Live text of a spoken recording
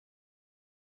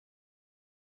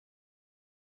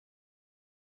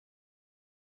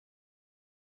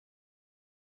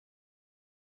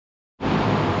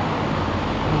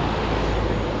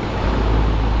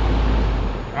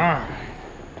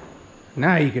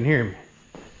Now you can hear me.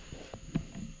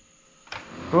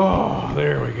 Oh,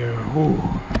 there we go. Ooh,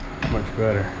 much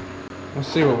better. Let's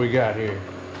see what we got here.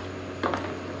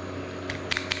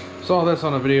 Saw this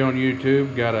on a video on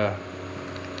YouTube. Got a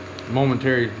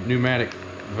momentary pneumatic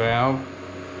valve.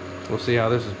 We'll see how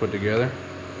this is put together.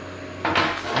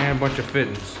 And a bunch of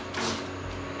fittings.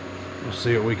 We'll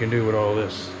see what we can do with all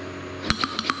this.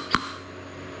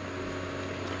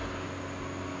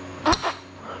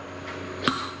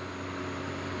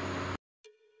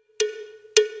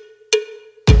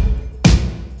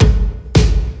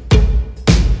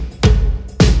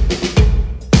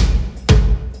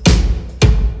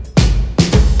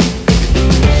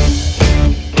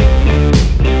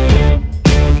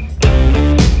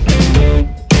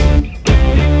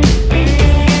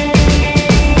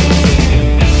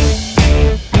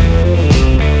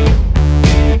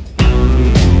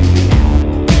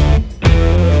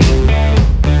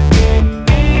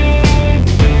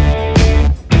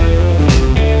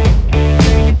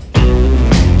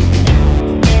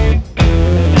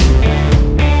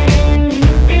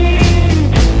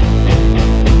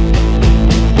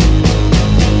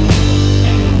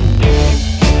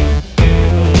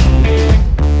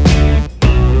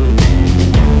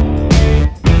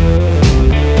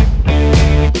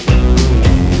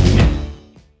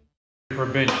 For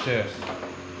bench test.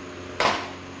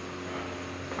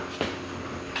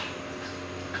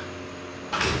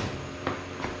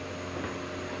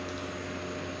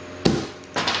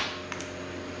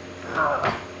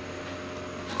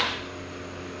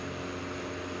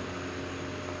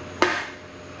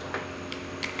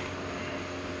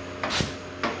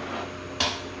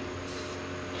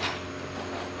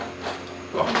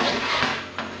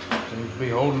 Seems to be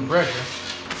holding pressure.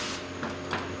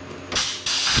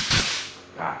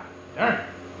 God darn it.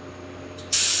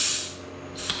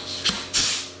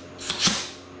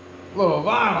 A little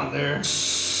violent there.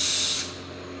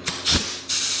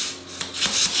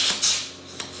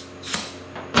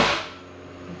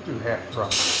 Do half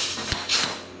throttle.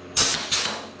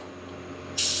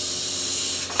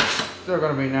 Still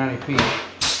gonna be 90 feet,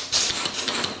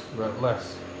 but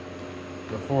less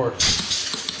the force.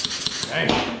 Dang.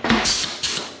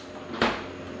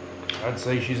 I'd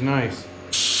say she's nice.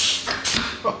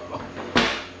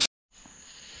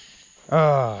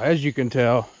 As you can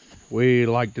tell, we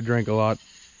like to drink a lot.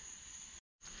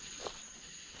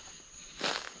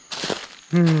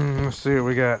 Let's see what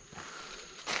we got.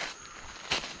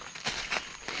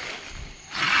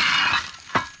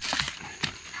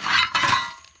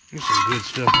 There's some good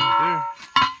stuff right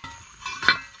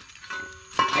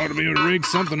there. Ought to be able to rig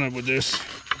something up with this.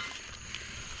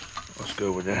 Let's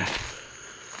go with that.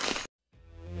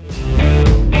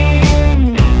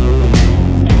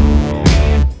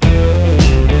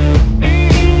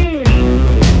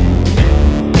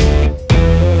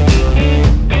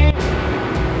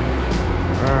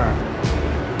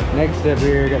 Next step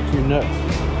here, I got 2 nuts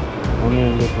on the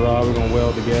end of this rod. We're gonna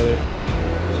weld together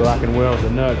so I can weld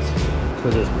the nuts to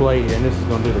this plate here, and this is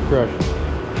gonna do the crushing.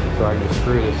 So I can just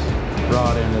screw this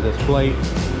rod into this plate.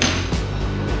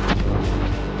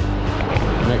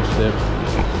 Next step.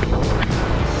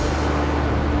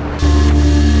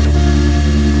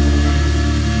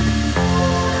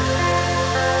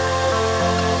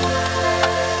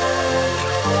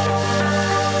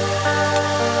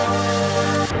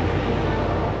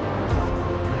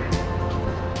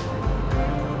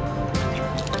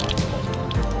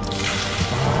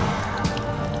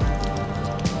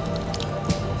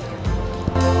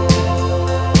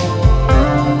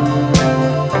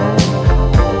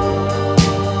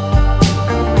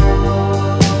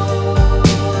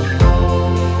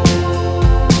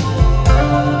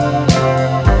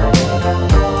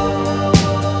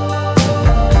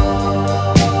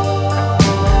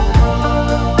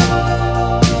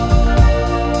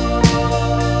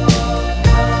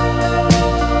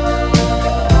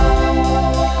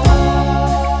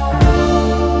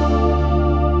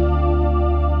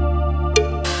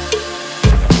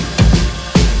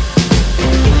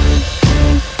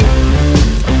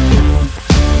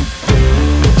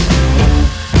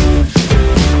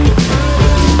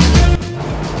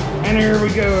 And here we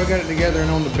go, I got it together and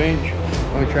on the bench.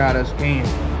 Let me try this can.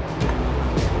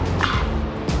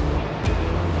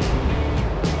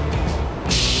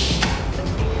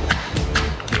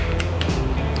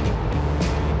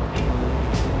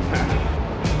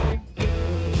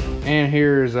 And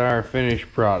here's our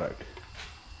finished product.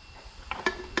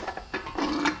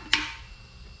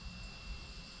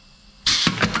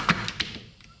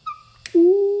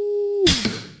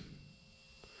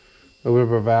 Open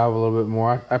up our valve a little bit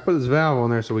more. I put this valve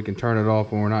on there so we can turn it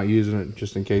off when we're not using it,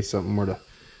 just in case something were to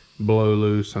blow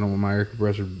loose. I don't want my air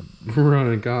compressor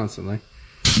running constantly.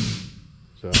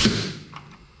 So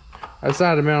I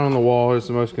decided to mount it on the wall. It's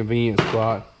the most convenient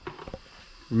spot.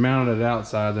 Mounted it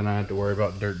outside, then I have to worry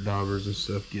about dirt daubers and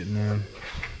stuff getting in.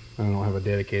 I don't have a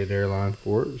dedicated airline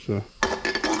for it, so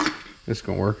it's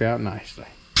gonna work out nicely.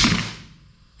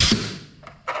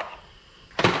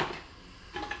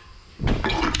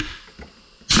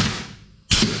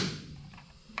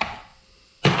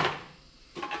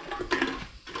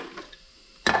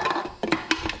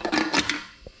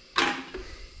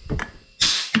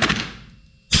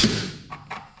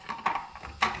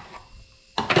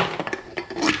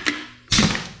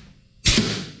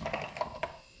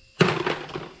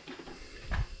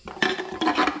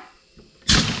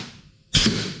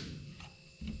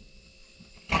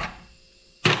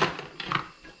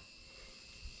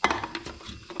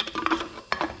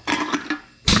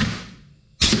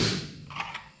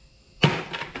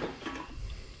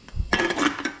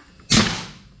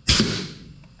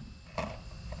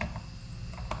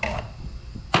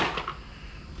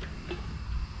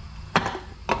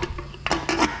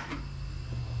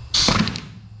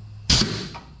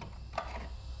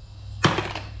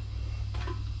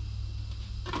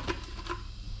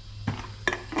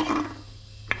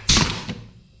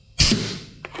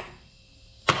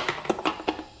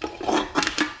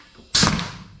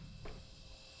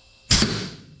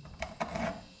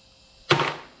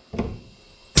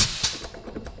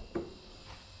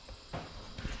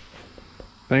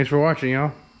 Thanks for watching,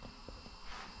 y'all.